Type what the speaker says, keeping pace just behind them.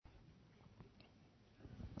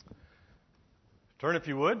Turn, if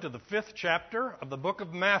you would, to the 5th chapter of the book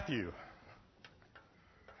of Matthew.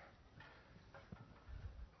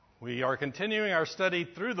 We are continuing our study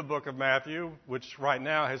through the book of Matthew, which right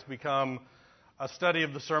now has become a study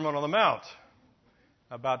of the Sermon on the Mount.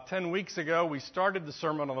 About 10 weeks ago, we started the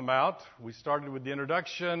Sermon on the Mount. We started with the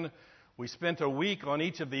introduction. We spent a week on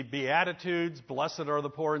each of the Beatitudes. Blessed are the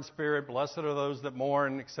poor in spirit, blessed are those that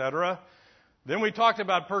mourn, etc. Then we talked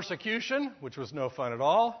about persecution, which was no fun at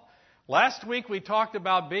all. Last week we talked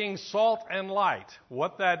about being salt and light,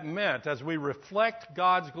 what that meant as we reflect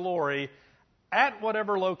God's glory at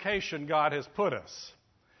whatever location God has put us.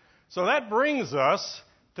 So that brings us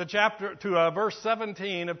to verse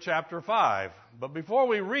 17 of chapter 5. But before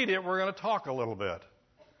we read it, we're going to talk a little bit.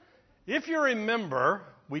 If you remember,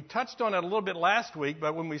 we touched on it a little bit last week,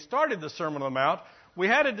 but when we started the Sermon on the Mount, we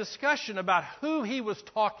had a discussion about who he was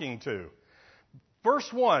talking to.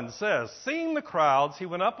 Verse 1 says, "Seeing the crowds, he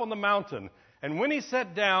went up on the mountain, and when he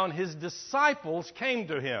sat down, his disciples came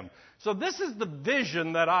to him." So this is the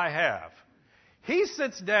vision that I have. He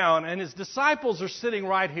sits down, and his disciples are sitting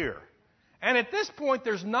right here. And at this point,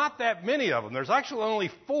 there's not that many of them. There's actually only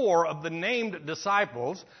 4 of the named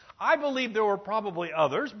disciples. I believe there were probably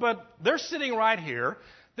others, but they're sitting right here.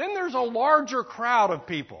 Then there's a larger crowd of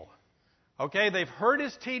people. Okay, they've heard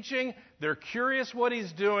his teaching. They're curious what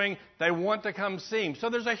he's doing. They want to come see him. So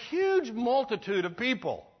there's a huge multitude of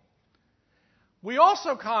people. We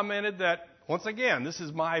also commented that, once again, this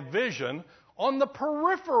is my vision, on the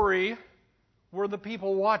periphery were the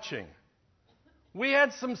people watching. We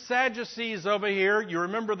had some Sadducees over here. You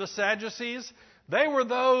remember the Sadducees? They were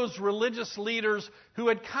those religious leaders who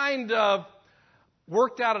had kind of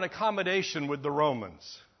worked out an accommodation with the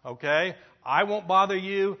Romans. Okay? I won't bother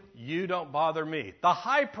you. You don't bother me. The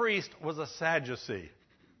high priest was a Sadducee.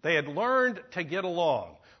 They had learned to get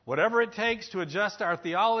along. Whatever it takes to adjust our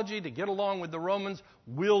theology to get along with the Romans,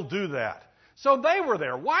 we'll do that. So they were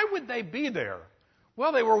there. Why would they be there?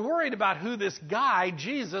 Well, they were worried about who this guy,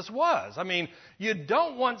 Jesus, was. I mean, you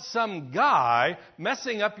don't want some guy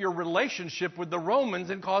messing up your relationship with the Romans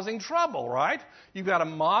and causing trouble, right? You've got a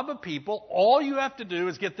mob of people. All you have to do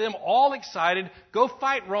is get them all excited, go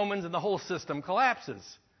fight Romans, and the whole system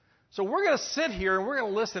collapses. So we're going to sit here and we're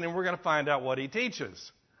going to listen and we're going to find out what he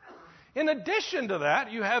teaches. In addition to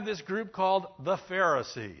that, you have this group called the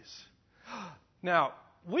Pharisees. Now,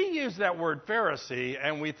 we use that word Pharisee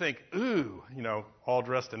and we think, ooh, all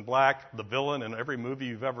dressed in black, the villain in every movie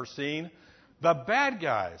you've ever seen, the bad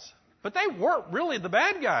guys. But they weren't really the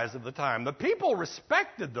bad guys of the time. The people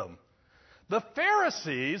respected them. The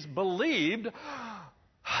Pharisees believed,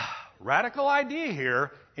 radical idea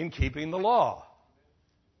here, in keeping the law.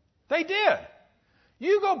 They did.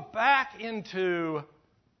 You go back into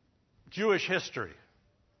Jewish history.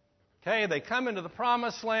 Okay, they come into the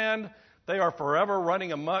Promised Land. They are forever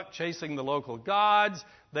running amok, chasing the local gods.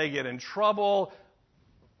 They get in trouble.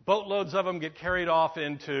 Boatloads of them get carried off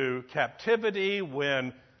into captivity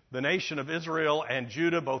when the nation of Israel and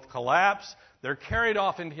Judah both collapse. They're carried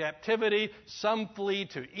off into captivity. Some flee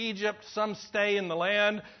to Egypt. Some stay in the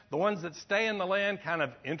land. The ones that stay in the land kind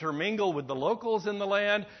of intermingle with the locals in the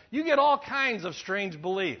land. You get all kinds of strange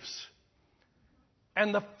beliefs.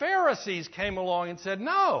 And the Pharisees came along and said,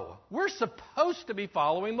 no, we're supposed to be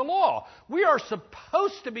following the law. We are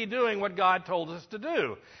supposed to be doing what God told us to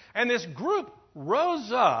do. And this group rose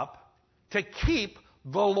up to keep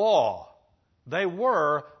the law. They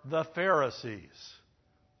were the Pharisees.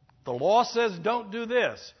 The law says don't do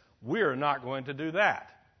this. We're not going to do that.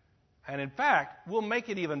 And in fact, we'll make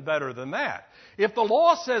it even better than that. If the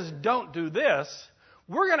law says don't do this,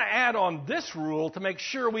 we're going to add on this rule to make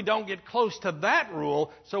sure we don't get close to that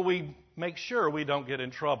rule, so we make sure we don't get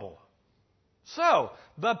in trouble. So,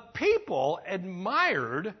 the people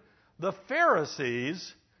admired the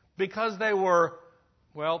Pharisees because they were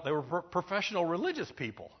professional religious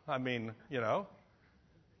people. But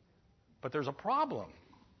there's a problem.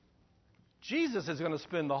 Jesus is going to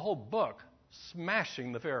spend the whole book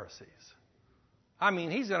smashing the Pharisees.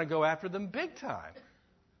 He's going to go after them big time.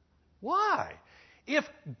 Why? If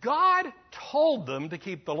God told them to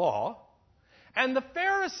keep the law, and the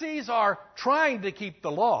Pharisees are trying to keep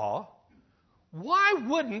the law, why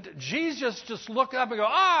wouldn't Jesus just look up and go,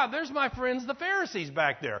 there's my friends, the Pharisees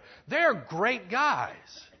back there. They're great guys.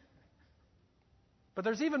 But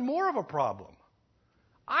there's even more of a problem.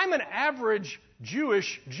 I'm an average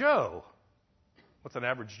Jewish Joe. What's an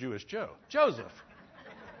average Jewish Joe? Joseph.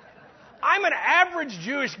 I'm an average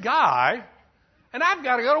Jewish guy, and I've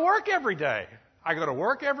got to go to work every day. I go to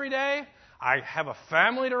work every day. I have a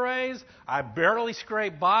family to raise. I barely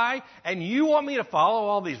scrape by. And you want me to follow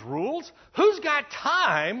all these rules? Who's got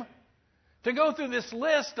time to go through this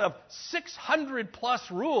list of 600 plus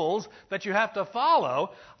rules that you have to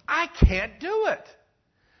follow. I can't do it.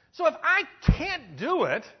 So if I can't do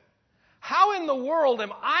it, how in the world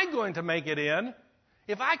am I going to make it in?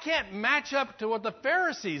 If I can't match up to what the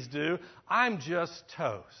Pharisees do, I'm just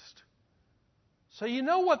toast. So you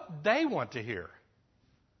know what they want to hear?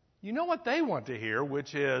 You know what they want to hear,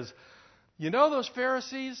 which is, you know those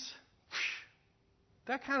Pharisees?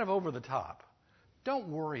 They're kind of over the top. Don't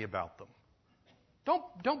worry about them.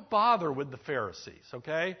 Don't bother with the Pharisees,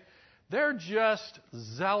 okay? They're just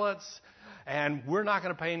zealots, and we're not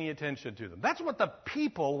going to pay any attention to them. That's what the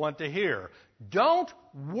people want to hear. Don't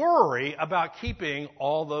worry about keeping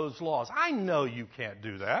all those laws. I know you can't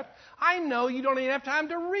do that. I know you don't even have time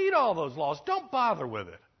to read all those laws. Don't bother with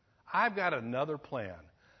it. I've got another plan.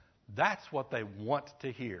 That's what they want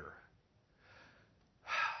to hear.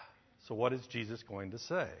 So what is Jesus going to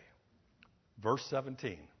say? Verse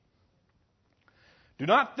 17. Do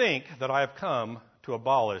not think that I have come to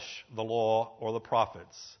abolish the law or the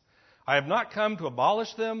prophets. I have not come to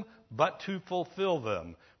abolish them, but to fulfill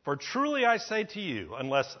them. For truly I say to you,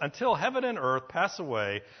 until heaven and earth pass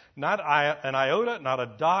away, not an iota, not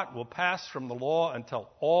a dot will pass from the law until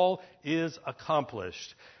all is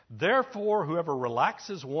accomplished. Therefore, whoever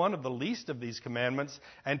relaxes one of the least of these commandments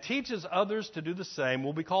and teaches others to do the same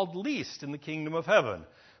will be called least in the kingdom of heaven.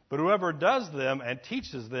 But whoever does them and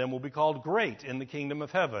teaches them will be called great in the kingdom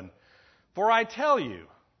of heaven. For I tell you,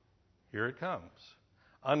 here it comes,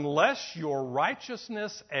 unless your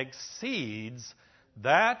righteousness exceeds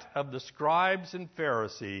that of the scribes and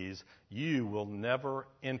Pharisees, you will never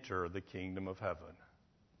enter the kingdom of heaven.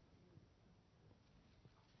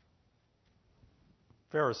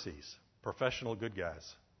 Pharisees, professional good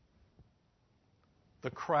guys.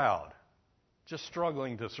 The crowd, just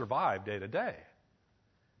struggling to survive day to day.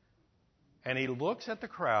 And he looks at the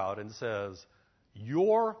crowd and says,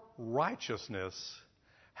 your righteousness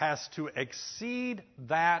has to exceed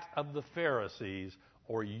that of the Pharisees,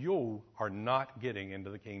 or you are not getting into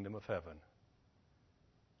the kingdom of heaven.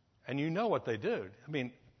 And you know what they do. I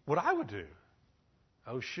mean, what I would do.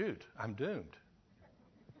 Oh, shoot, I'm doomed.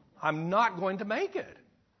 I'm not going to make it.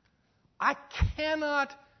 I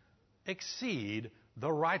cannot exceed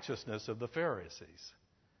the righteousness of the Pharisees.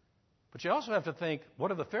 But you also have to think,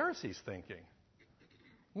 what are the Pharisees thinking?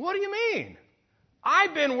 What do you mean?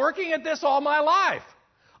 I've been working at this all my life.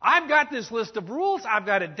 I've got this list of rules. I've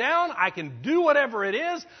got it down. I can do whatever it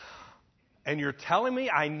is. And you're telling me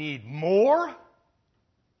I need more?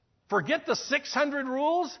 Forget the 600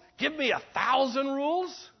 rules. Give me 1,000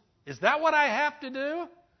 rules? Is that what I have to do?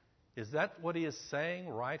 Is that what he is saying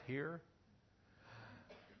right here?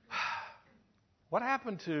 What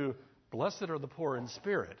happened to blessed are the poor in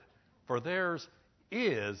spirit? For theirs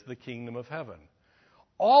is the kingdom of heaven.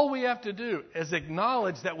 All we have to do is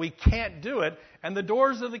acknowledge that we can't do it, and the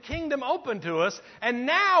doors of the kingdom open to us, and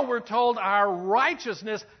now we're told our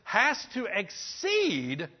righteousness has to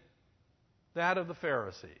exceed that of the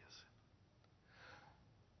Pharisees.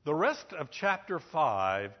 The rest of chapter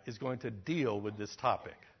 5 is going to deal with this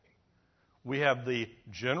topic. We have the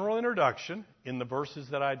general introduction in the verses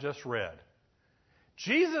that I just read.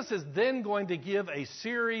 Jesus is then going to give a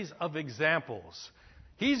series of examples.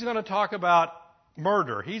 He's going to talk about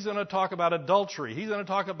murder. He's going to talk about adultery. He's going to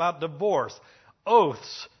talk about divorce,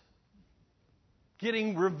 oaths,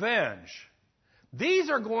 getting revenge. These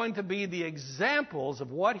are going to be the examples of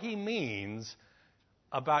what he means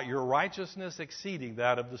about your righteousness exceeding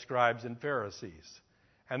that of the scribes and Pharisees.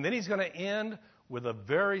 And then he's going to end with a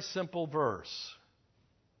very simple verse.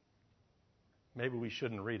 Maybe we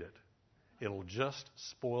shouldn't read it. It'll just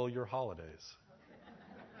spoil your holidays.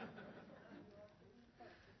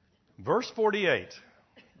 Verse 48,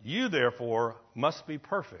 you therefore must be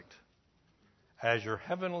perfect as your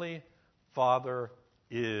heavenly Father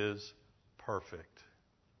is perfect.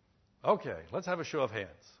 Okay, let's have a show of hands.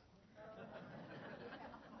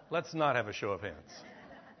 Let's not have a show of hands.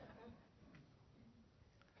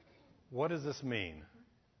 What does this mean?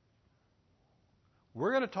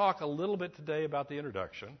 We're going to talk a little bit today about the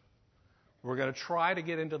introduction. We're going to try to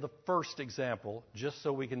get into the first example just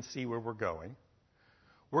so we can see where we're going.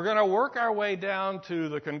 We're going to work our way down to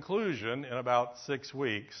the conclusion in about 6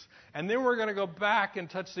 weeks, and then we're going to go back and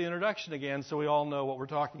touch the introduction again so we all know what we're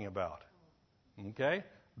talking about. Okay?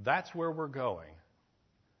 That's where we're going.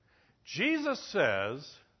 Jesus says,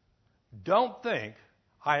 don't think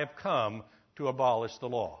I have come to abolish the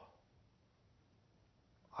law.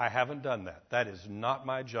 I haven't done that. That is not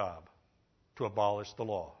my job, to abolish the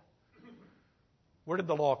law. Where did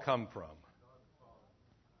the law come from?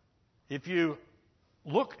 If you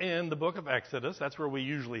look in the book of Exodus, that's where we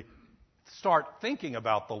usually start thinking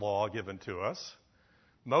about the law given to us.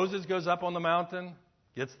 Moses goes up on the mountain,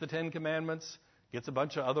 gets the 10 Commandments, gets a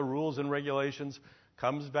bunch of other rules and regulations,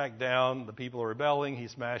 comes back down. The people are rebelling. He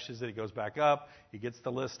smashes it. He goes back up. He gets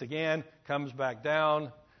the list again, comes back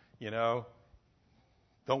down.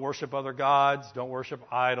 Don't worship other gods. Don't worship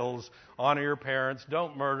idols. Honor your parents.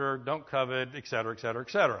 Don't murder. Don't covet, etc., etc.,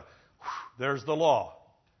 etc. There's the law.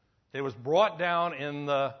 It was brought down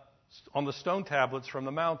on the stone tablets from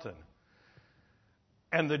the mountain.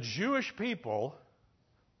 And the Jewish people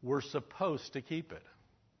were supposed to keep it.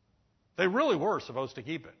 They really were supposed to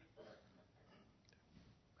keep it.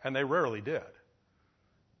 And they rarely did.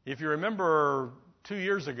 If you remember 2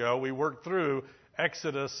 years ago, we worked through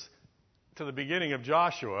Exodus to the beginning of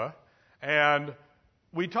Joshua, and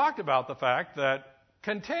we talked about the fact that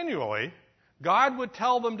continually God would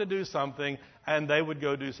tell them to do something and they would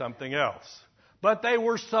go do something else. But they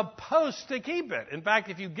were supposed to keep it. In fact,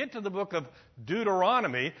 if you get to the book of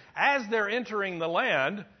Deuteronomy, as they're entering the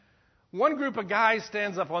land, one group of guys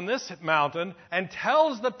stands up on this mountain and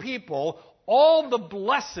tells the people all the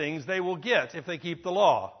blessings they will get if they keep the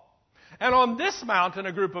law. And on this mountain,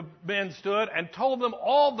 a group of men stood and told them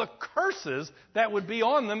all the curses that would be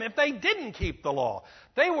on them if they didn't keep the law.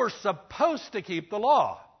 They were supposed to keep the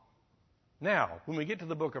law. Now, when we get to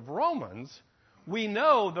the book of Romans, we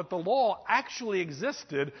know that the law actually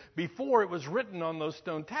existed before it was written on those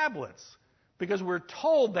stone tablets, because we're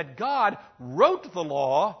told that God wrote the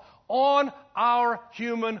law on our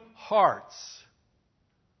human hearts.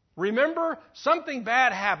 Remember, something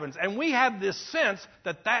bad happens, and we have this sense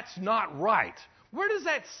that that's not right. Where does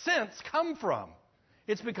that sense come from?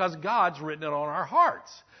 It's because God's written it on our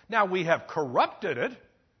hearts. Now, we have corrupted it.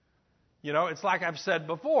 It's like I've said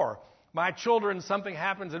before. My children, something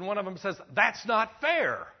happens, and one of them says, "That's not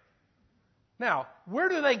fair." Now, where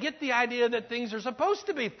do they get the idea that things are supposed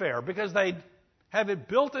to be fair? Because they have it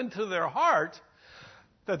built into their heart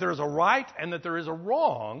that there's a right and that there is a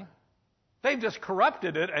wrong. They've just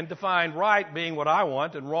corrupted it and defined right being what I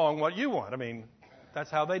want and wrong what you want.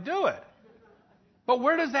 That's how they do it. But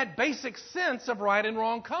where does that basic sense of right and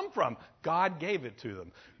wrong come from? God gave it to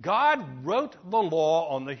them. God wrote the law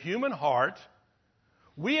on the human heart.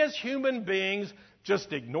 We as human beings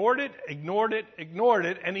just ignored it,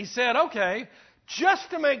 and He said, okay, just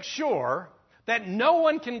to make sure that no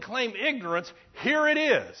one can claim ignorance, here it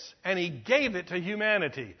is. And He gave it to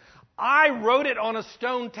humanity. I wrote it on a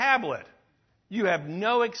stone tablet. You have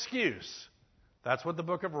no excuse. That's what the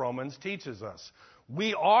book of Romans teaches us.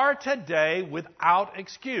 We are today without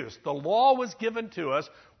excuse. The law was given to us.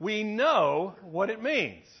 We know what it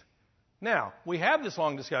means. Now, we have this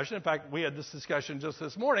long discussion. In fact, we had this discussion just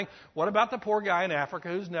this morning. What about the poor guy in Africa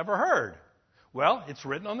who's never heard? Well, it's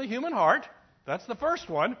written on the human heart. That's the first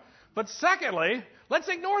one. But secondly, let's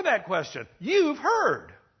ignore that question. You've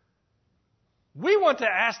heard. We want to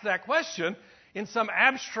ask that question in some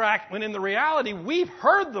abstract, when in the reality, we've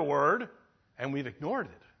heard the word and we've ignored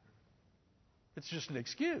it. It's just an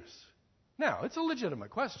excuse. Now, it's a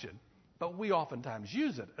legitimate question, but we oftentimes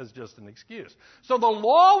use it as just an excuse. So the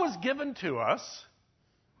law was given to us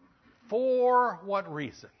for what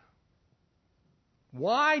reason?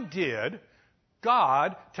 Why did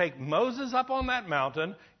God take Moses up on that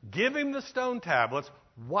mountain, give him the stone tablets?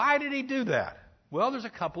 Why did He do that? Well, there's a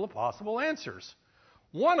couple of possible answers.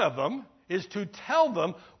 One of them is to tell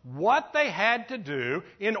them what they had to do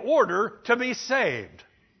in order to be saved.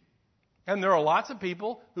 And there are lots of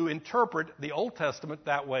people who interpret the Old Testament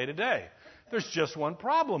that way today. There's just one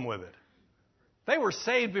problem with it. They were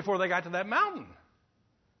saved before they got to that mountain.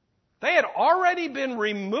 They had already been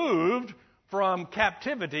removed from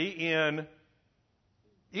captivity in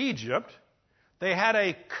Egypt. They had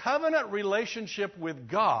a covenant relationship with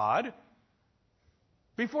God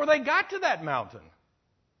before they got to that mountain.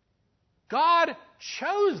 God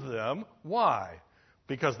chose them. Why?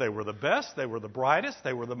 Because they were the best, they were the brightest,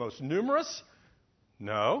 they were the most numerous?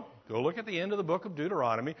 No. Go look at the end of the book of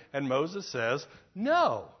Deuteronomy, and Moses says,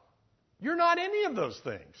 no, you're not any of those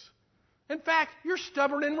things. In fact, you're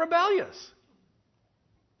stubborn and rebellious.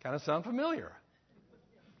 Kind of sound familiar?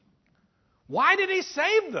 Why did He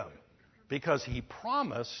save them? Because He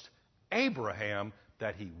promised Abraham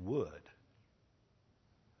that He would.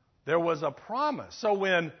 There was a promise. So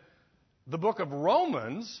when the book of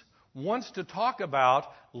Romans wants to talk about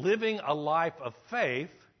living a life of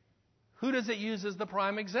faith, who does it use as the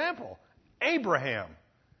prime example? Abraham.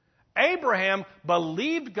 Abraham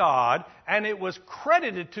believed God, and it was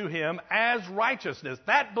credited to him as righteousness.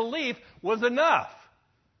 That belief was enough.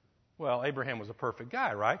 Well, Abraham was a perfect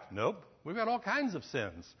guy, right? Nope. We've got all kinds of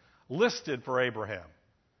sins listed for Abraham.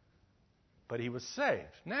 But he was saved.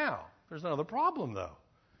 Now, There's another problem, though.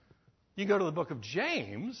 You go to the book of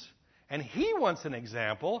James, and he wants an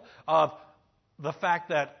example of the fact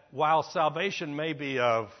that while salvation may be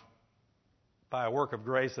by a work of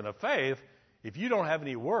grace and of faith, if you don't have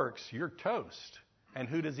any works, you're toast. And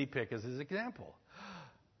who does he pick as his example?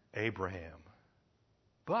 Abraham.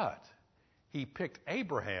 But he picked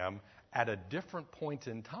Abraham at a different point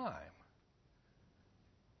in time.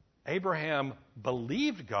 Abraham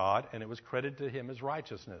believed God, and it was credited to him as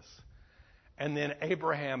righteousness. And then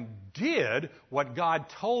Abraham did what God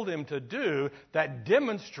told him to do that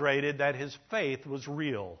demonstrated that his faith was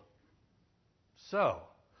real. So,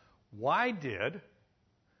 why did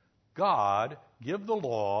God give the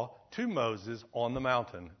law to Moses on the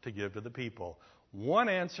mountain to give to the people? One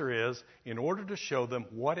answer is in order to show them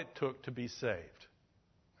what it took to be saved.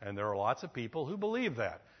 And there are lots of people who believe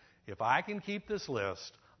that. If I can keep this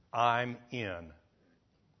list, I'm in.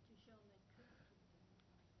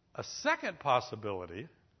 A second possibility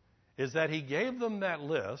is that he gave them that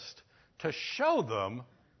list to show them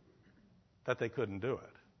that they couldn't do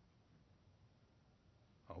it.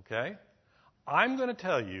 Okay? I'm going to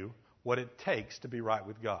tell you what it takes to be right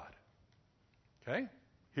with God. Okay?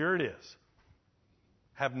 Here it is.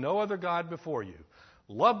 Have no other God before you.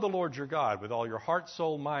 Love the Lord your God with all your heart,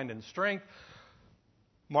 soul, mind, and strength.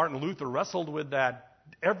 Martin Luther wrestled with that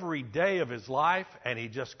every day of his life, and he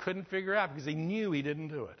just couldn't figure out because he knew he didn't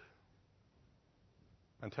do it.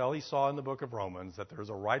 Until he saw in the book of Romans that there's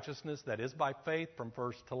a righteousness that is by faith from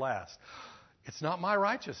first to last. It's not my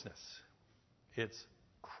righteousness. It's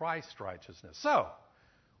Christ's righteousness. So,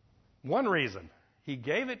 one reason, he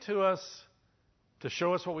gave it to us to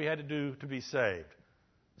show us what we had to do to be saved.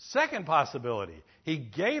 Second possibility, he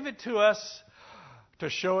gave it to us to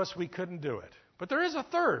show us we couldn't do it. But there is a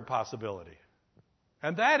third possibility.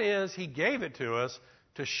 And that is, he gave it to us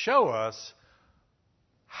to show us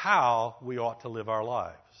how we ought to live our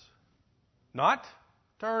lives. Not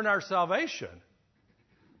to earn our salvation,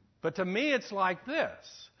 but to me it's like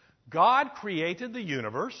this. God created the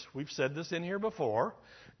universe. We've said this in here before.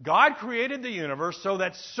 God created the universe so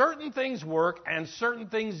that certain things work and certain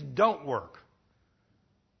things don't work.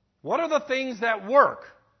 What are the things that work?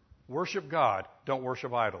 Worship God. Don't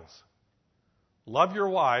worship idols. Love your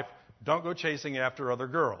wife. Don't go chasing after other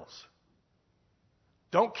girls.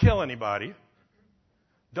 Don't kill anybody.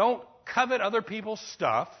 Don't covet other people's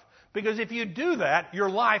stuff, because if you do that, your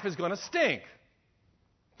life is going to stink.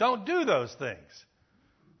 Don't do those things.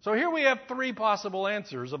 So here we have three possible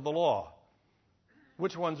answers of the law.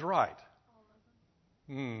 Which one's right?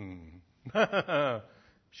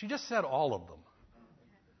 She just said all of them.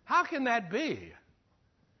 How can that be?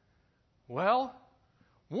 Well,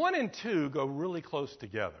 1 and 2 go really close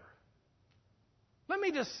together. Let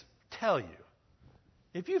me just tell you,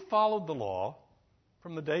 if you followed the law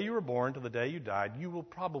from the day you were born to the day you died, you will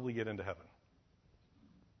probably get into heaven.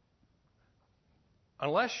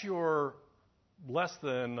 Unless you're less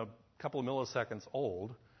than a couple of milliseconds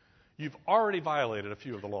old, you've already violated a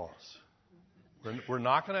few of the laws. We're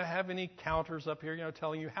not going to have any counters up here,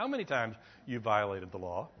 telling you how many times you violated the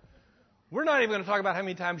law. We're not even going to talk about how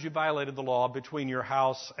many times you violated the law between your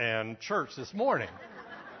house and church this morning.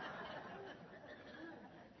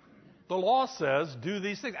 The law says do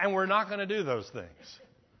these things, and we're not going to do those things.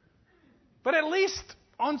 But at least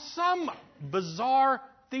on some bizarre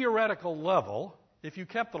theoretical level, if you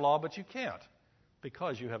kept the law, but you can't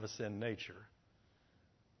because you have a sin nature.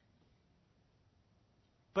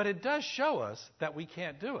 But it does show us that we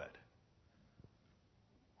can't do it.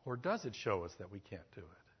 Or does it show us that we can't do it?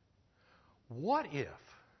 What if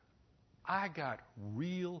I got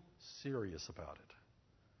real serious about it?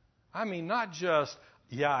 I mean, not just,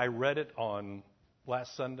 I read it on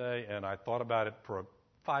last Sunday and I thought about it for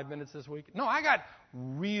 5 minutes this week. No, I got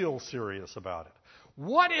real serious about it.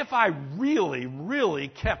 What if I really, really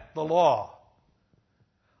kept the law?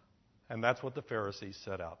 And that's what the Pharisees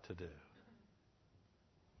set out to do.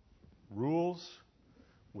 Rules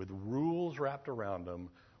with rules wrapped around them,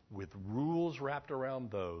 with rules wrapped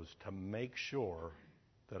around those to make sure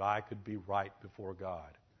that I could be right before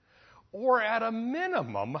God. Or at a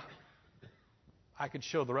minimum, I could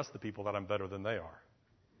show the rest of the people that I'm better than they are.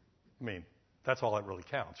 I mean, that's all that really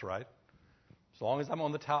counts, right? As long as I'm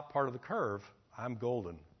on the top part of the curve, I'm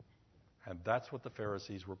golden. And that's what the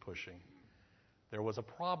Pharisees were pushing. There was a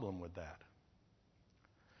problem with that.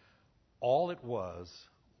 All it was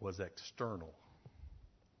external.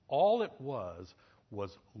 All it was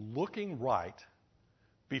looking right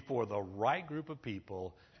before the right group of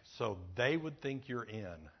people so they would think you're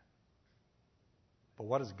in. But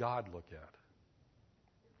what does God look at?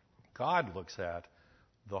 God looks at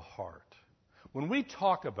the heart. When we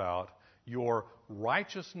talk about your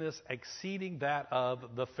righteousness exceeding that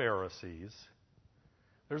of the Pharisees,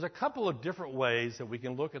 there's a couple of different ways that we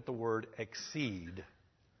can look at the word exceed.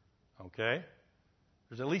 Okay?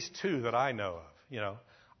 There's at least two that I know of.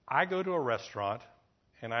 I go to a restaurant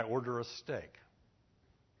and I order a steak.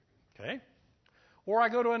 Okay? Or I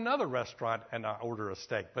go to another restaurant and I order a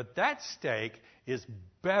steak. But that steak is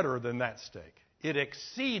better than that steak. It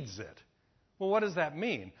exceeds it. Well, what does that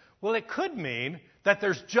mean? Well, it could mean that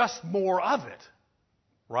there's just more of it.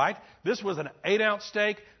 Right? This was an 8-ounce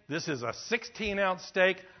steak. This is a 16-ounce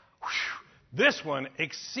steak. Whew, this one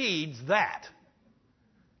exceeds that.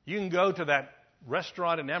 You can go to that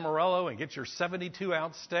restaurant in Amarillo and get your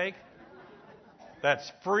 72-ounce steak.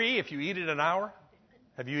 That's free if you eat it an hour.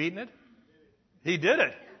 Have you eaten it? He did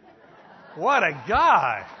it. What a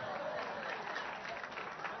guy.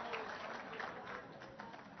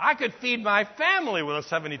 I could feed my family with a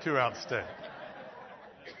 72-ounce steak.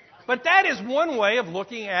 But that is one way of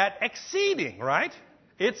looking at exceeding, right?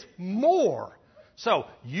 It's more. So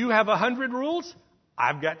you have 100 rules.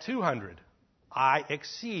 I've got 200. I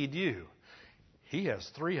exceed you. He has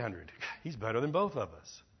 300. He's better than both of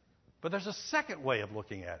us. But there's a second way of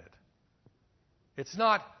looking at it. It's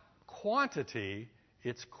not quantity,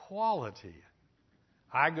 it's quality.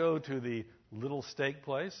 I go to the little steak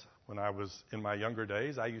place. When I was in my younger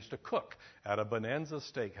days, I used to cook at a Bonanza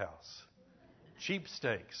Steakhouse. Cheap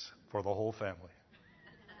steaks for the whole family.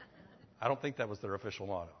 I don't think that was their official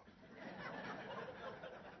motto.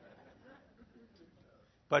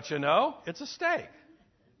 But it's a steak.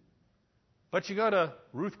 But you go to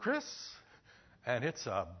Ruth Chris, and it's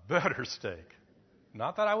a better steak.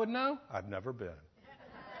 Not that I would know. I've never been.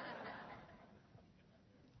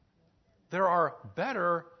 There are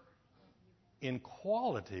better in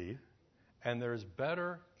quality, and there's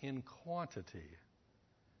better in quantity.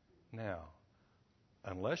 Now,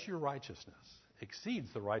 unless your righteousness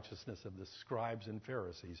exceeds the righteousness of the scribes and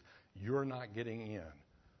Pharisees, you're not getting in.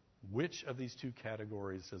 Which of these two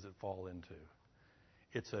categories does it fall into?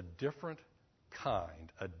 It's a different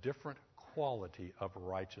kind, a different quality of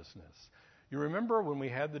righteousness. You remember when we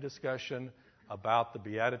had the discussion about the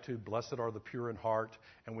Beatitude, blessed are the pure in heart,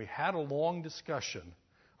 and we had a long discussion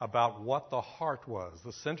about what the heart was,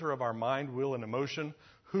 the center of our mind, will, and emotion,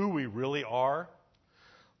 who we really are.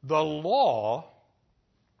 The law,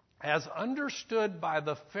 as understood by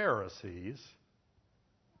the Pharisees,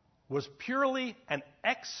 was purely an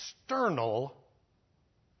external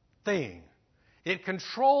thing. It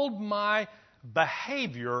controlled my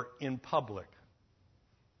behavior in public.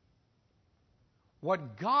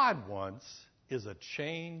 What God wants is a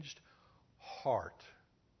changed heart.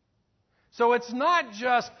 So it's not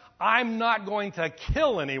just, I'm not going to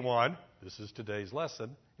kill anyone. This is today's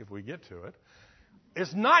lesson, if we get to it.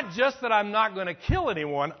 It's not just that I'm not going to kill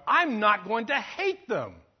anyone, I'm not going to hate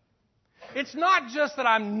them. It's not just that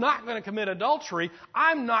I'm not going to commit adultery,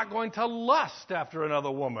 I'm not going to lust after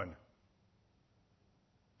another woman.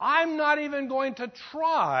 I'm not even going to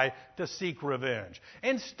try to seek revenge.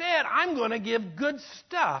 Instead, I'm going to give good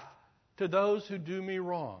stuff to those who do me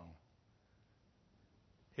wrong.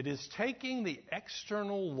 It is taking the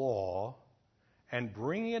external law and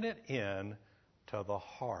bringing it in to the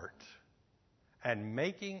heart and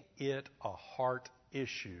making it a heart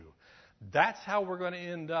issue. That's how we're going to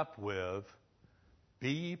end up with, be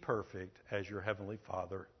ye perfect as your heavenly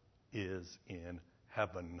Father is in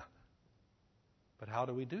heaven. But how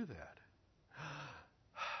do we do that?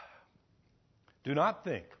 Do not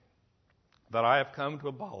think that I have come to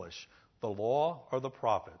abolish the law or the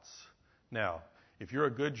prophets. Now, if you're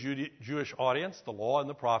a good Jewish audience, the law and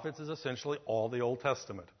the prophets is essentially all the Old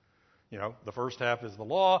Testament. The first half is the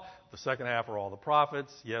law, the second half are all the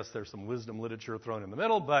prophets. Yes, there's some wisdom literature thrown in the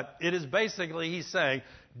middle, but it is basically, he's saying,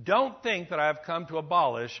 don't think that I have come to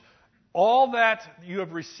abolish all that you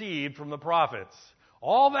have received from the prophets.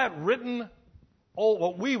 All that written,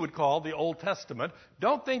 what we would call the Old Testament,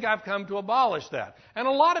 don't think I've come to abolish that. And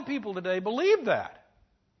a lot of people today believe that.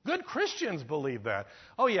 Good Christians believe that.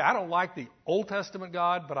 Oh yeah, I don't like the Old Testament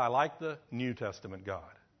God, but I like the New Testament God.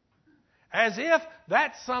 As if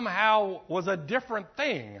that somehow was a different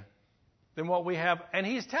thing than what we have. And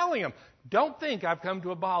he's telling them, don't think I've come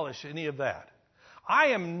to abolish any of that. I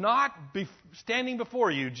am not standing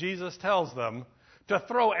before you, Jesus tells them, to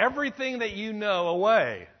throw everything that you know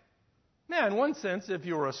away. Now, in one sense, if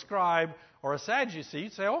you were a scribe or a Sadducee,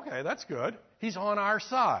 you'd say, okay, that's good. He's on our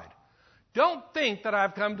side. Don't think that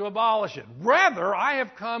I've come to abolish it. Rather, I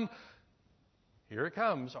have come, here it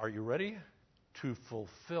comes, are you ready? To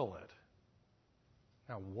fulfill it.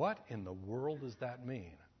 Now, what in the world does that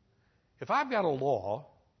mean? If I've got a law,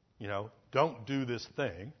 don't do this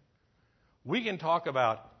thing, We can talk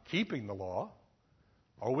about keeping the law,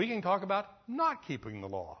 or we can talk about not keeping the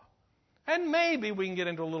law. And maybe we can get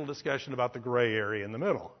into a little discussion about the gray area in the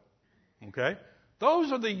middle. Okay?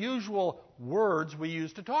 Those are the usual words we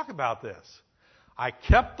use to talk about this. I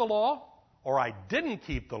kept the law, or I didn't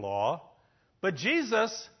keep the law, but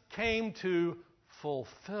Jesus came to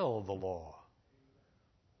fulfill the law.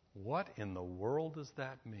 What in the world does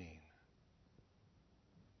that mean?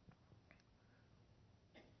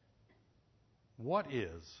 What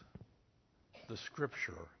is the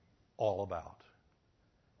Scripture all about?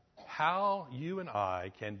 How you and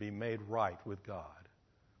I can be made right with God.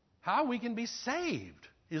 How we can be saved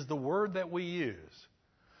is the word that we use.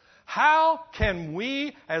 How can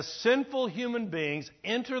we, as sinful human beings,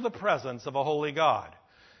 enter the presence of a holy God?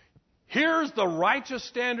 Here's the righteous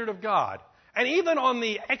standard of God. And even on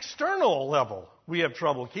the external level, we have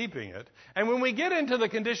trouble keeping it. And when we get into the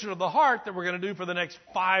condition of the heart that we're going to do for the next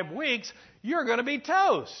 5 weeks, you're going to be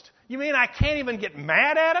toast. You mean I can't even get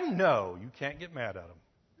mad at him? No, you can't get mad at him.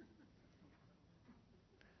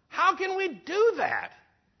 How can we do that?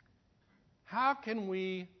 How can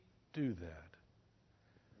we do that?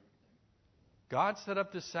 God set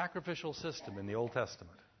up this sacrificial system in the Old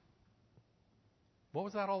Testament. What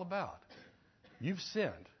was that all about? You've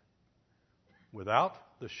sinned. Without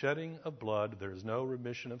the shedding of blood, there is no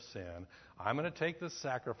remission of sin. I'm going to take this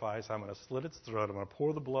sacrifice, I'm going to slit its throat, I'm going to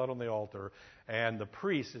pour the blood on the altar, and the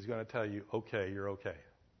priest is going to tell you, okay, you're okay.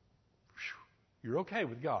 You're okay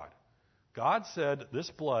with God. God said this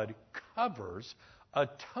blood covers,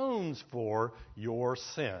 atones for your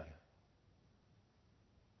sin.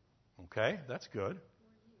 Okay, that's good.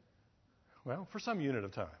 Well, for some unit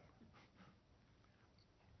of time.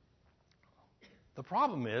 The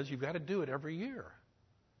problem is you've got to do it every year,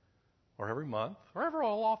 or every month, or ever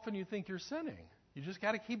how often you think you're sinning. You just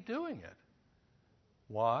got to keep doing it.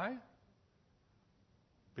 Why?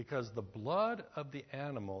 Because the blood of the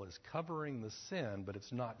animal is covering the sin, but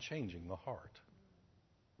it's not changing the heart.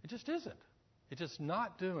 It just isn't. It's just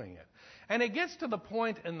not doing it. And it gets to the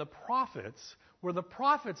point in the prophets where the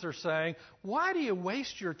prophets are saying, why do you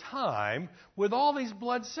waste your time with all these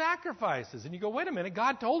blood sacrifices? And you go, wait a minute,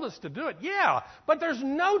 God told us to do it. Yeah, but there's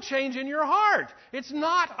no change in your heart. It's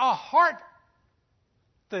not a heart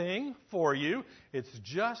thing for you. It's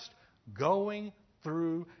just going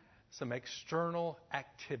through some external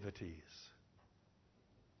activities.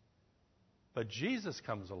 But Jesus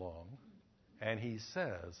comes along and he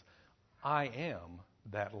says, I am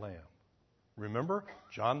that lamb. Remember,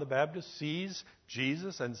 John the Baptist sees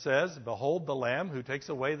Jesus and says, behold the Lamb who takes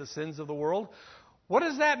away the sins of the world. What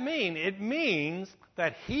does that mean? It means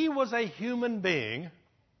that he was a human being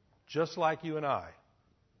just like you and I.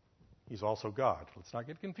 He's also God. Let's not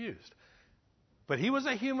get confused. But he was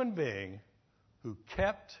a human being who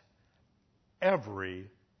kept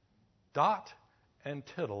every dot and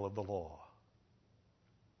tittle of the law.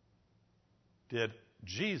 Did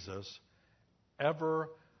Jesus ever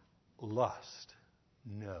lust?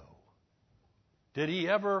 No. Did he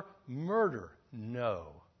ever murder? No.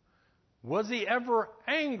 Was he ever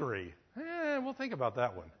angry? We'll think about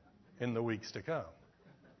that one in the weeks to come.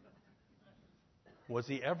 Was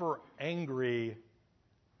he ever angry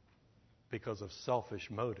because of selfish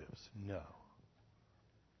motives? No.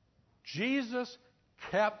 Jesus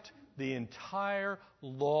kept the entire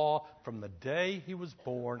law from the day he was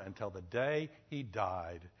born until the day he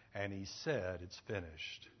died, and he said, it's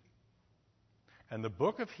finished. And the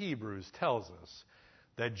book of Hebrews tells us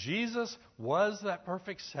that Jesus was that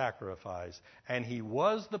perfect sacrifice, and he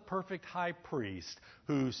was the perfect high priest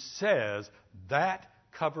who says that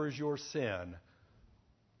covers your sin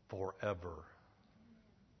forever.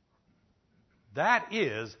 That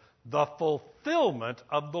is the fulfillment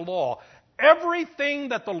of the law. Everything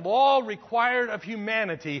that the law required of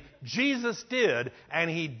humanity, Jesus did, and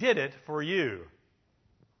he did it for you.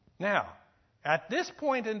 Now, at this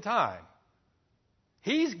point in time,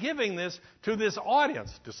 he's giving this to this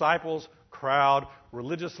audience, disciples, crowd,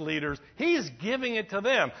 religious leaders. He's giving it to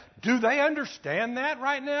them. Do they understand that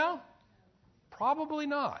right now? Probably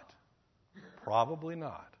not. Probably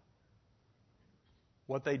not.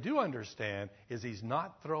 What they do understand is he's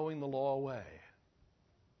not throwing the law away.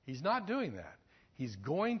 He's not doing that. He's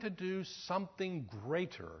going to do something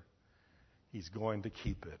greater. He's going to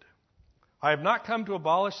keep it. I have not come to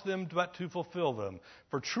abolish them, but to fulfill them.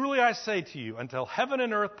 For truly I say to you, until heaven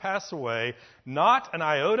and earth pass away, not an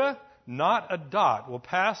iota, not a dot will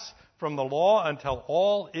pass from the law until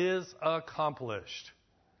all is accomplished.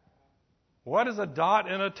 What is a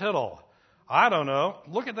dot and a tittle? I don't know.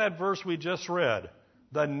 Look at that verse we just read.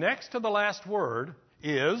 The next to the last word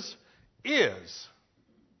is,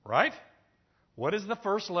 right? What is the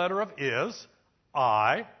first letter of is?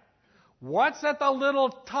 I. What's at the little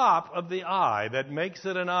top of the I that makes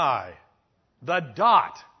it an I? The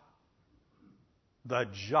dot. The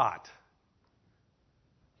jot.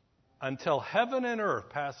 Until heaven and earth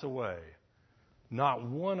pass away, not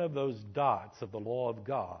one of those dots of the law of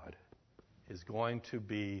God is going to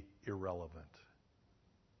be irrelevant.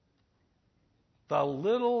 The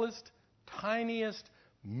littlest, tiniest,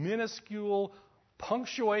 minuscule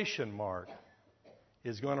punctuation mark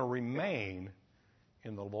is going to remain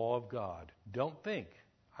in the law of God. Don't think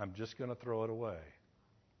I'm just going to throw it away.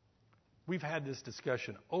 We've had this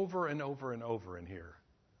discussion over and over and over in here.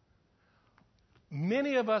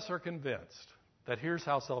 Many of us are convinced that here's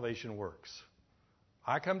how salvation works.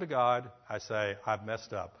 I come to God, I say, I've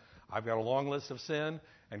messed up. I've got a long list of sin,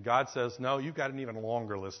 and God says, no, you've got an even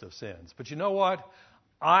longer list of sins. But you know what?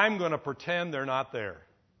 I'm going to pretend they're not there.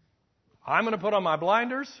 I'm going to put on my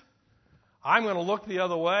blinders. I'm going to look the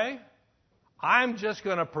other way. I'm just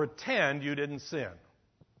going to pretend you didn't sin.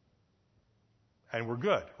 And we're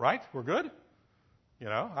good, right? We're good? You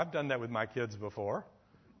know, I've done that with my kids before.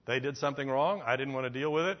 They did something wrong. I didn't want to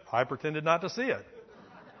deal with it. I pretended not to see it.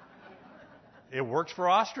 It works for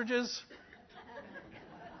ostriches.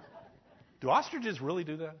 Do ostriches really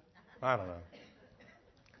do that? I don't know.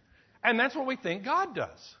 And that's what we think God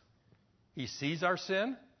does. He sees our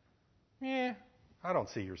sin. I don't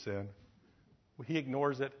see your sin. He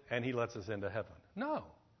ignores it and he lets us into heaven. No.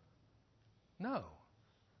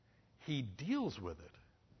 He deals with it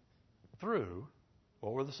through,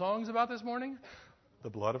 what were the songs about this morning? The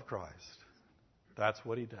blood of Christ. That's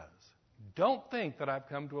what he does. Don't think that I've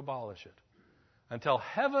come to abolish it. Until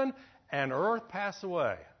heaven and earth pass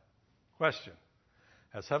away. Question.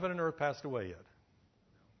 Has heaven and earth passed away yet?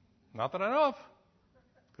 Not that I know of.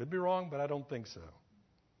 Could be wrong, but I don't think so.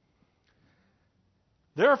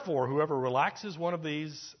 Therefore, whoever relaxes one of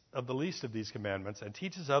the least of these commandments and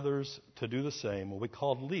teaches others to do the same will be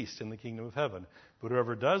called least in the kingdom of heaven. But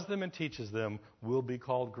whoever does them and teaches them will be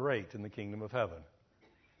called great in the kingdom of heaven.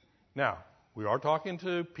 Now, we are talking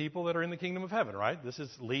to people that are in the kingdom of heaven, right? This is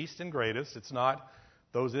least and greatest. It's not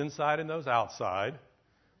those inside and those outside.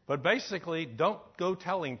 But basically, don't go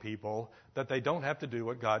telling people that they don't have to do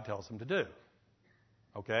what God tells them to do.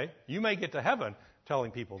 Okay? You may get to heaven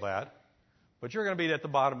telling people that, but you're going to be at the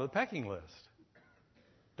bottom of the pecking list.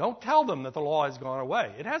 Don't tell them that the law has gone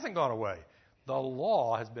away. It hasn't gone away. The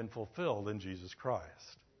law has been fulfilled in Jesus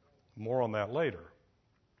Christ. More on that later.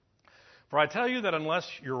 For I tell you that unless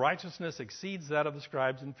your righteousness exceeds that of the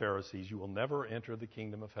scribes and Pharisees, you will never enter the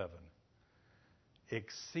kingdom of heaven.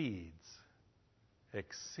 Exceeds.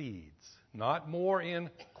 Not more in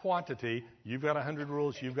quantity. You've got 100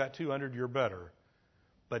 rules, you've got 200, you're better.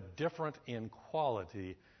 But different in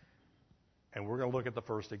quality. And we're going to look at the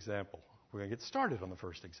first example. We're going to get started on the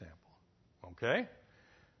first example. Okay?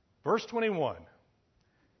 Verse 21.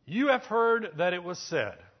 You have heard that it was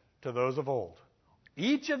said to those of old.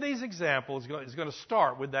 Each of these examples is going to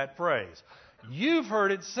start with that phrase. You've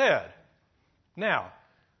heard it said. Now,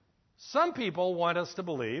 some people want us to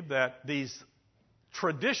believe that these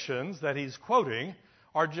traditions that he's quoting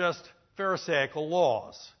are just Pharisaical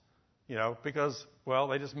laws, because,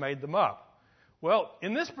 they just made them up. Well,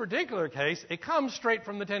 in this particular case, it comes straight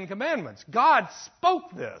from the Ten Commandments. God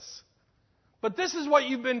spoke this. But this is what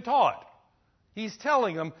you've been taught. He's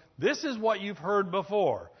telling them, this is what you've heard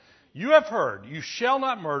before. You have heard, you shall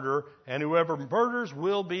not murder, and whoever murders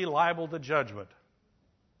will be liable to judgment.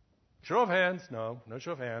 Show of hands. No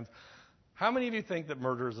show of hands. How many of you think that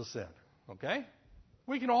murder is a sin? Okay?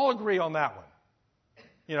 We can all agree on that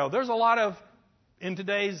one. There's a lot of, in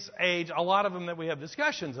today's age, a lot of them that we have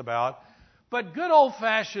discussions about. But good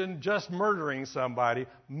old-fashioned just murdering somebody,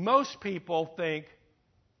 most people think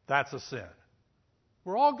that's a sin.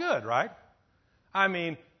 We're all good, right? I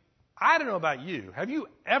mean, I don't know about you. Have you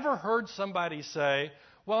ever heard somebody say,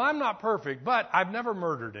 well, I'm not perfect, but I've never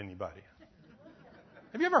murdered anybody?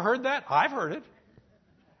 Have you ever heard that? I've heard it.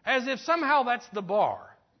 As if somehow that's the bar.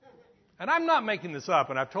 And I'm not making this up,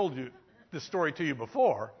 and I've told you this story to you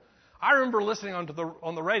before. I remember listening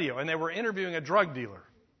on the radio, and they were interviewing a drug dealer.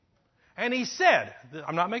 And he said,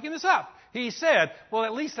 I'm not making this up, he said, well,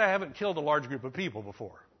 at least I haven't killed a large group of people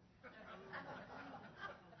before.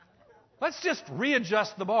 Let's just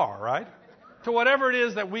readjust the bar, right? To whatever it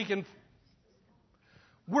is that we can.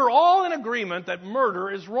 We're all in agreement that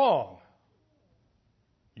murder is wrong.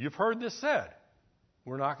 You've heard this said.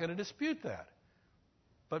 We're not going to dispute that.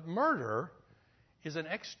 But murder is an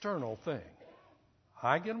external thing.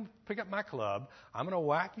 I'm going to pick up my club, I'm going to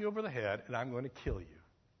whack you over the head, and I'm going to kill you.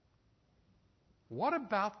 What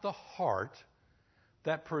about the heart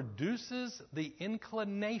that produces the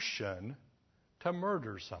inclination to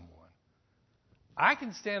murder someone. I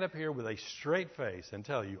can stand up here with a straight face and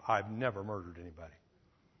tell you I've never murdered anybody.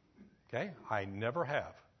 Okay? I never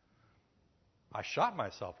have. I shot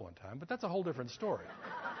myself one time, but that's a whole different story.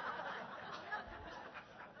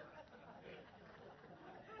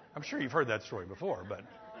 I'm sure you've heard that story before, but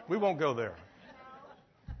we won't go there.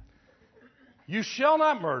 You shall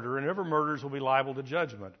not murder, and whoever murders will be liable to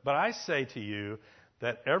judgment. But I say to you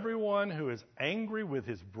that everyone who is angry with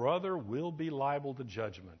his brother will be liable to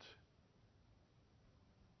judgment.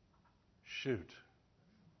 Shoot.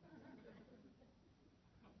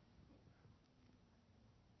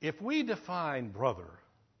 If we define brother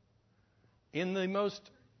in the most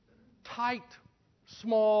tight,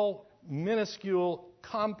 small, minuscule,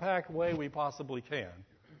 compact way we possibly can,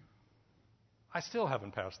 I still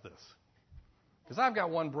haven't passed this. Because I've got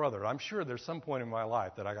one brother. I'm sure there's some point in my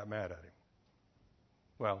life that I got mad at him.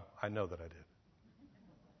 Well, I know that I did.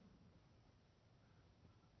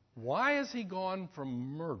 Why has he gone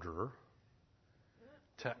from murder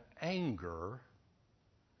to anger?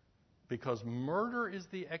 Because murder is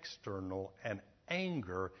the external and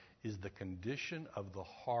anger is the condition of the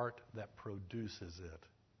heart that produces it.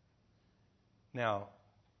 Now,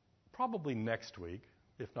 probably next week,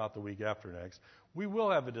 if not the week after next, we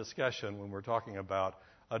will have a discussion when we're talking about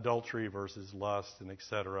adultery versus lust and et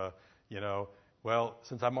cetera. Well,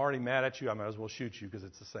 since I'm already mad at you, I might as well shoot you because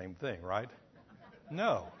it's the same thing, right?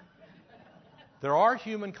 No. There are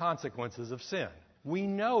human consequences of sin. We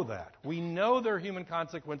know that. We know there are human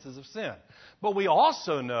consequences of sin. But we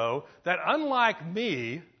also know that unlike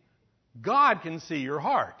me, God can see your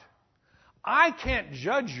heart. I can't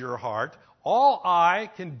judge your heart. All I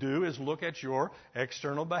can do is look at your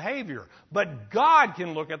external behavior. But God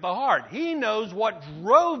can look at the heart. He knows what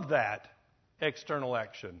drove that external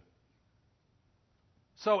action.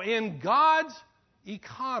 So in God's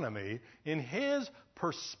economy, in His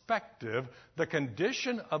perspective, the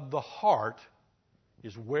condition of the heart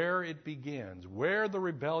is where it begins, where the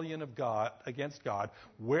rebellion of God against God,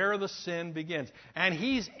 where the sin begins. And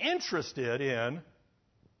He's interested in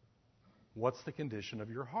what's the condition of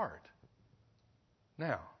your heart.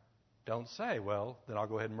 Now, don't say, well, then I'll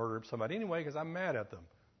go ahead and murder somebody anyway because I'm mad at them.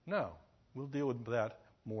 No, we'll deal with that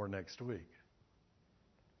more next week.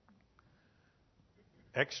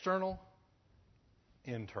 External,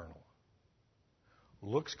 internal.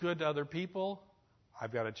 Looks good to other people,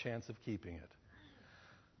 I've got a chance of keeping it.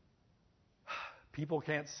 People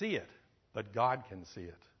can't see it, but God can see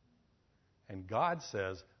it. And God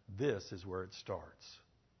says this is where it starts.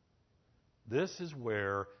 This is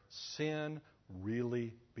where sin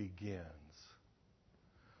really begins.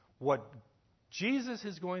 What Jesus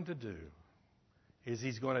is going to do is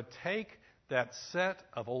He's going to take that set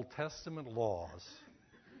of Old Testament laws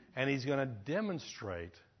and He's going to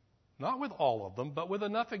demonstrate, not with all of them, but with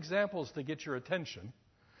enough examples to get your attention,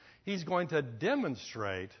 He's going to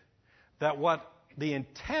demonstrate that what the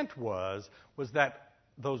intent was that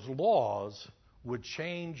those laws would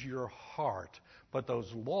change your heart, but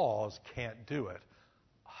those laws can't do it.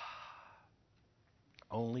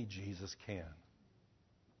 Only Jesus can.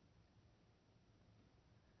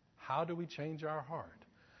 How do we change our heart?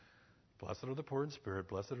 Blessed are the poor in spirit,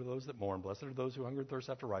 blessed are those that mourn, blessed are those who hunger and thirst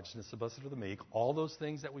after righteousness, and blessed are the meek, all those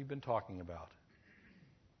things that we've been talking about.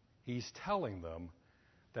 He's telling them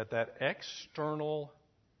that external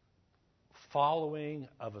following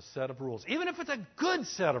of a set of rules, even if it's a good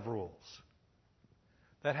set of rules,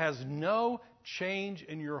 that has no change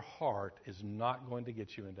in your heart is not going to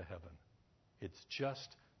get you into heaven. It's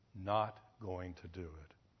just not going to do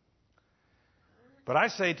it. But I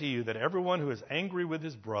say to you that everyone who is angry with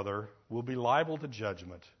his brother will be liable to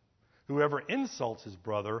judgment. Whoever insults his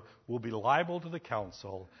brother will be liable to the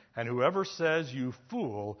council, and whoever says, "You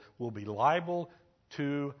fool," will be liable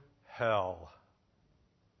to hell.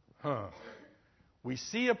 We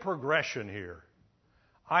see a progression here.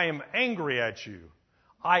 I am angry at you.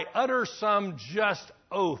 I utter some just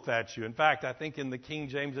oath at you. In fact, I think in the King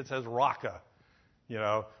James it says raka.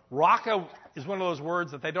 Raka is one of those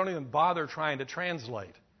words that they don't even bother trying to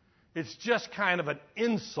translate. It's just kind of an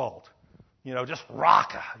insult. Just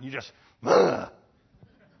raka. You just, ugh.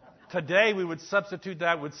 Today we would substitute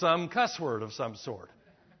that with some cuss word of some sort.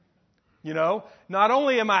 Not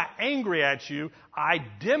only am I angry at you, I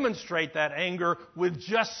demonstrate that anger with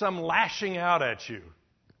just some lashing out at you.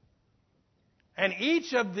 And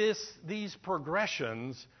each of these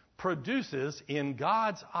progressions produces, in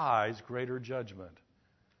God's eyes, greater judgment.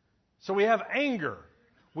 So we have anger.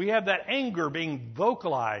 We have that anger being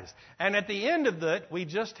vocalized. And at the end of it, we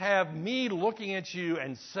just have me looking at you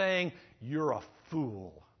and saying, "You're a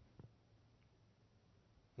fool.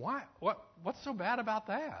 Why? What's so bad about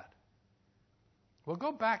that? Well,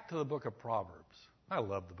 go back to the book of Proverbs. I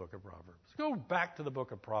love the book of Proverbs. Go back to the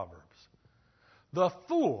book of Proverbs. The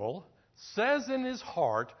fool says in his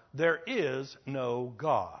heart, there is no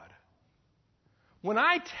God. When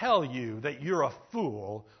I tell you that you're a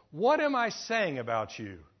fool, what am I saying about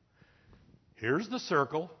you? Here's the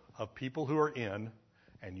circle of people who are in,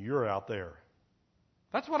 and you're out there.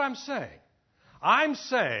 That's what I'm saying. I'm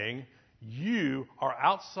saying you are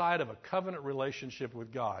outside of a covenant relationship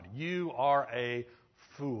with God. You are a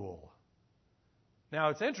fool. Now,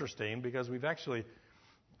 it's interesting because we've actually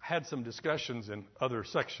had some discussions in other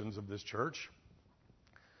sections of this church.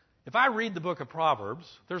 If I read the book of Proverbs,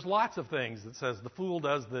 there's lots of things that says the fool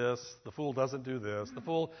does this, the fool doesn't do this, the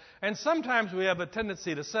fool... And sometimes we have a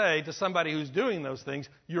tendency to say to somebody who's doing those things,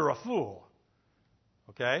 you're a fool.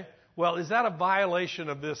 Okay? Well, is that a violation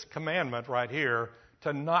of this commandment right here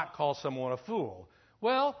to not call someone a fool?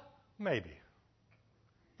 Well, maybe.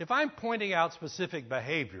 If I'm pointing out specific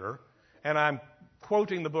behavior and I'm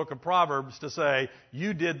quoting the book of Proverbs to say,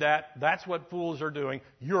 you did that, that's what fools are doing,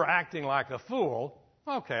 you're acting like a fool,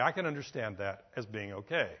 okay, I can understand that as being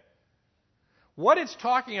okay. What it's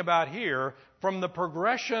talking about here, from the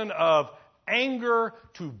progression of anger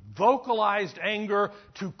to vocalized anger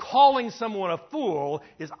to calling someone a fool,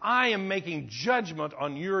 is I am making judgment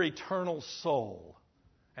on your eternal soul.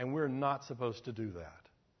 And we're not supposed to do that.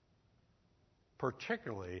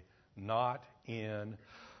 Particularly not in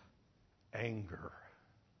anger.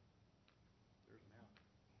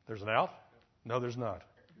 There's an out? No, there's not.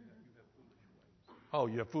 Oh,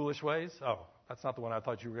 you have foolish ways? Oh, that's not the one I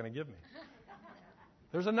thought you were going to give me.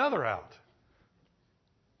 There's another out.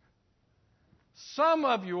 Some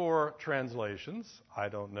of your translations, I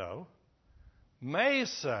don't know, may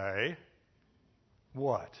say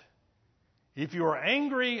what? If you are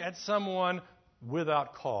angry at someone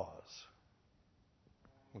without cause.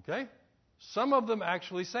 Okay? Some of them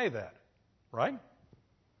actually say that, right?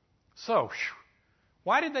 So,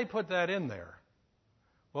 why did they put that in there?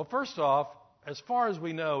 Well, first off, as far as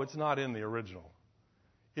we know, it's not in the original.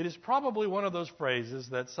 It is probably one of those phrases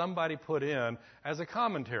that somebody put in as a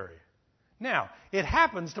commentary. Now, it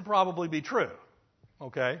happens to probably be true.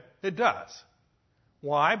 Okay? It does.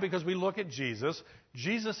 Why? Because we look at Jesus.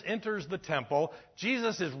 Jesus enters the temple.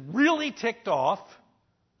 Jesus is really ticked off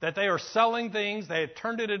that they are selling things. They had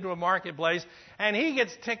turned it into a marketplace. And he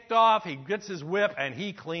gets ticked off. He gets his whip and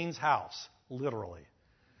he cleans house, literally.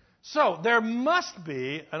 So there must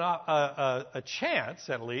be a chance,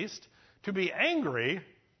 at least, to be angry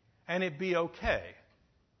and it be okay.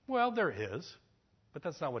 Well, there is, but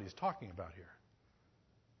that's not what he's talking about here.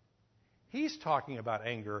 He's talking about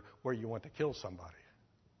anger where you want to kill somebody.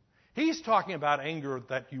 He's talking about anger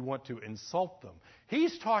that you want to insult them.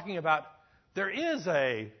 He's talking about there is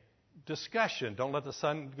a discussion, don't let the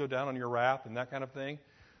sun go down on your wrath and that kind of thing.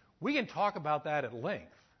 We can talk about that at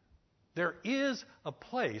length. There is a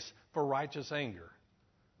place for righteous anger.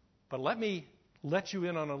 But let me let you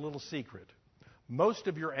in on a little secret. Most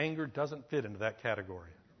of your anger doesn't fit into that category.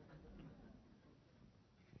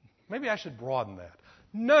 Maybe I should broaden that.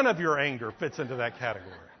 None of your anger fits into that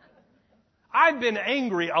category. I've been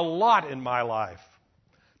angry a lot in my life.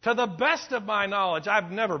 To the best of my knowledge,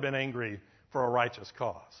 I've never been angry for a righteous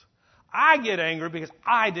cause. I get angry because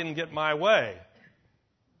I didn't get my way.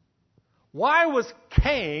 Why was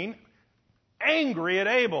Cain angry at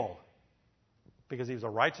Abel? Because he was a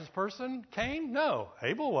righteous person, Cain? No,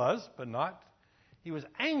 Abel was, but not. He was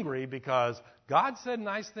angry because God said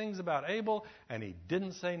nice things about Abel, and he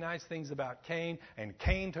didn't say nice things about Cain, and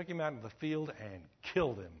Cain took him out into the field and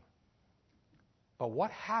killed him. But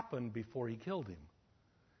what happened before he killed him?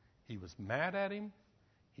 He was mad at him,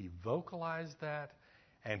 he vocalized that,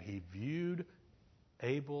 and he viewed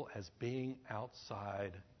Abel as being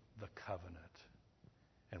outside the covenant.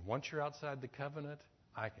 And once you're outside the covenant,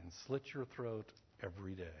 I can slit your throat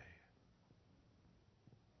every day.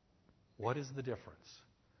 What is the difference?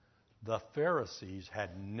 The Pharisees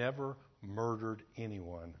had never murdered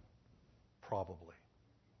anyone, probably.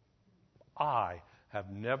 I have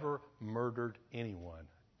never murdered anyone,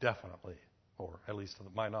 definitely, or at least to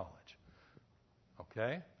my knowledge.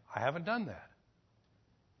 Okay? I haven't done that.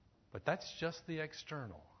 But that's just the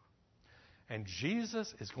external. And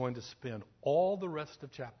Jesus is going to spend all the rest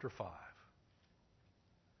of chapter 5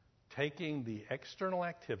 taking the external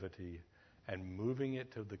activity and moving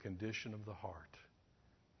it to the condition of the heart.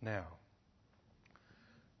 Now,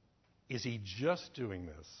 is he just doing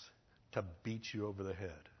this to beat you over the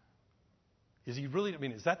head? Is he really,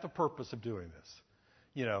 is that the purpose of doing this?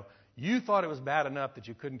 You know, You thought it was bad enough that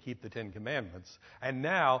you couldn't keep the Ten Commandments, and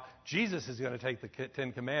now Jesus is going to take the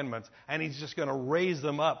Ten Commandments and he's just going to raise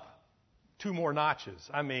them up 2 more notches.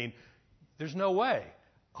 I mean, there's no way.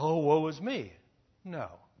 Oh, woe is me. No.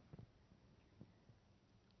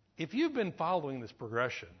 If you've been following this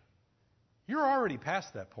progression, you're already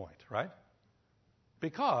past that point, right?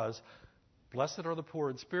 Because blessed are the poor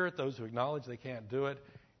in spirit, those who acknowledge they can't do it.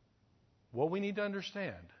 What we need to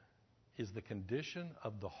understand is the condition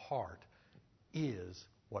of the heart is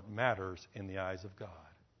what matters in the eyes of God.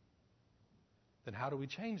 Then how do we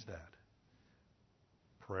change that?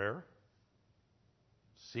 Prayer,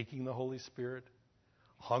 seeking the Holy Spirit,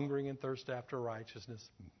 hungering and thirst after righteousness,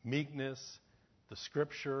 meekness, the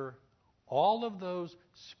Scripture, all of those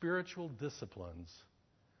spiritual disciplines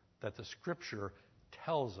that the Scripture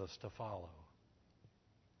tells us to follow.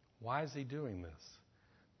 Why is he doing this?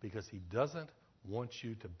 Because he doesn't want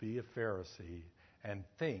you to be a Pharisee and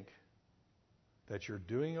think that you're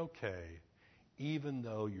doing okay even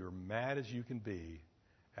though you're mad as you can be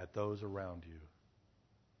at those around you.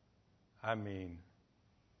 I mean,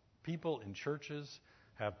 people in churches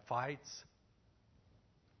have fights,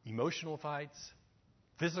 emotional fights,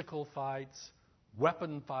 physical fights,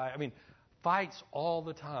 weapon fights. I mean, fights all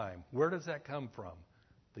the time. Where does that come from?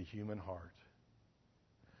 The human heart.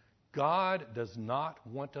 God does not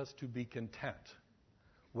want us to be content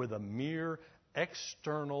with a mere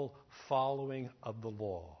external following of the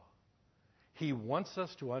law. He wants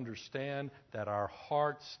us to understand that our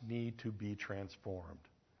hearts need to be transformed.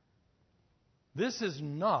 This is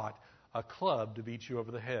not a club to beat you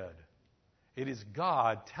over the head. It is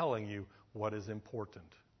God telling you what is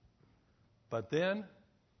important. But then,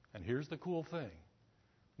 and here's the cool thing,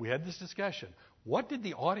 we had this discussion. What did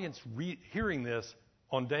the audience hearing this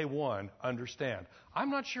on day 1 understand? I'm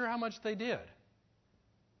not sure how much they did.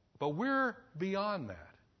 But we're beyond that.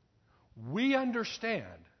 We understand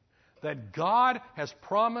that God has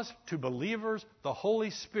promised to believers the Holy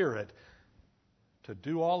Spirit to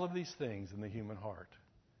do all of these things in the human heart.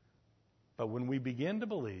 But when we begin to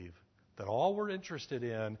believe that all we're interested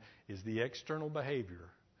in is the external behavior,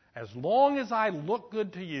 as long as I look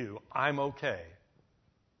good to you, I'm okay,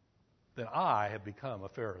 then I have become a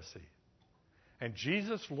Pharisee. And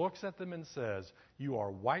Jesus looks at them and says, you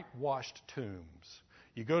are whitewashed tombs.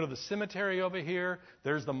 You go to the cemetery over here,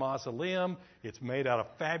 there's the mausoleum. It's made out of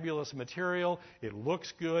fabulous material. It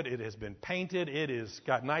looks good. It has been painted. It has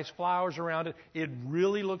got nice flowers around it. It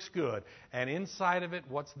really looks good. And inside of it,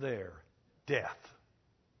 what's there? Death.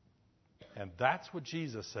 And that's what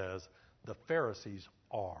Jesus says the Pharisees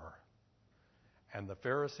are. And the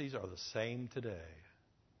Pharisees are the same today.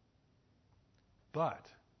 But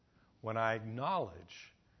when I acknowledge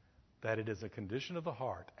that it is a condition of the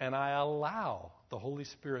heart, and I allow the Holy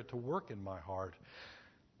Spirit to work in my heart,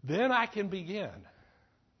 then I can begin.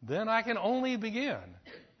 Then I can only begin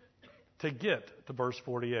to get to verse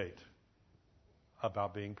 48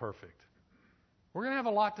 about being perfect. We're going to have a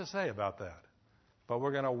lot to say about that, but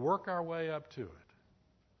we're going to work our way up to it,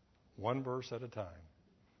 one verse at a time.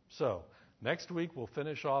 So, next week we'll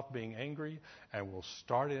finish off being angry, and we'll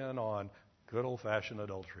start in on good old-fashioned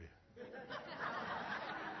adultery.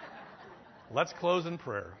 Let's close in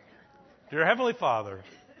prayer. Dear Heavenly Father,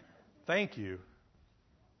 thank you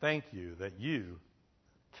that you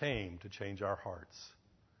came to change our hearts.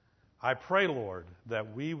 I pray, Lord,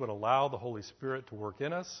 that we would allow the Holy Spirit to work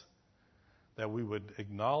in us, that we would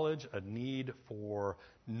acknowledge a need for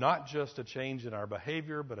not just a change in our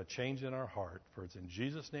behavior, but a change in our heart. For it's in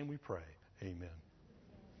Jesus' name we pray. Amen.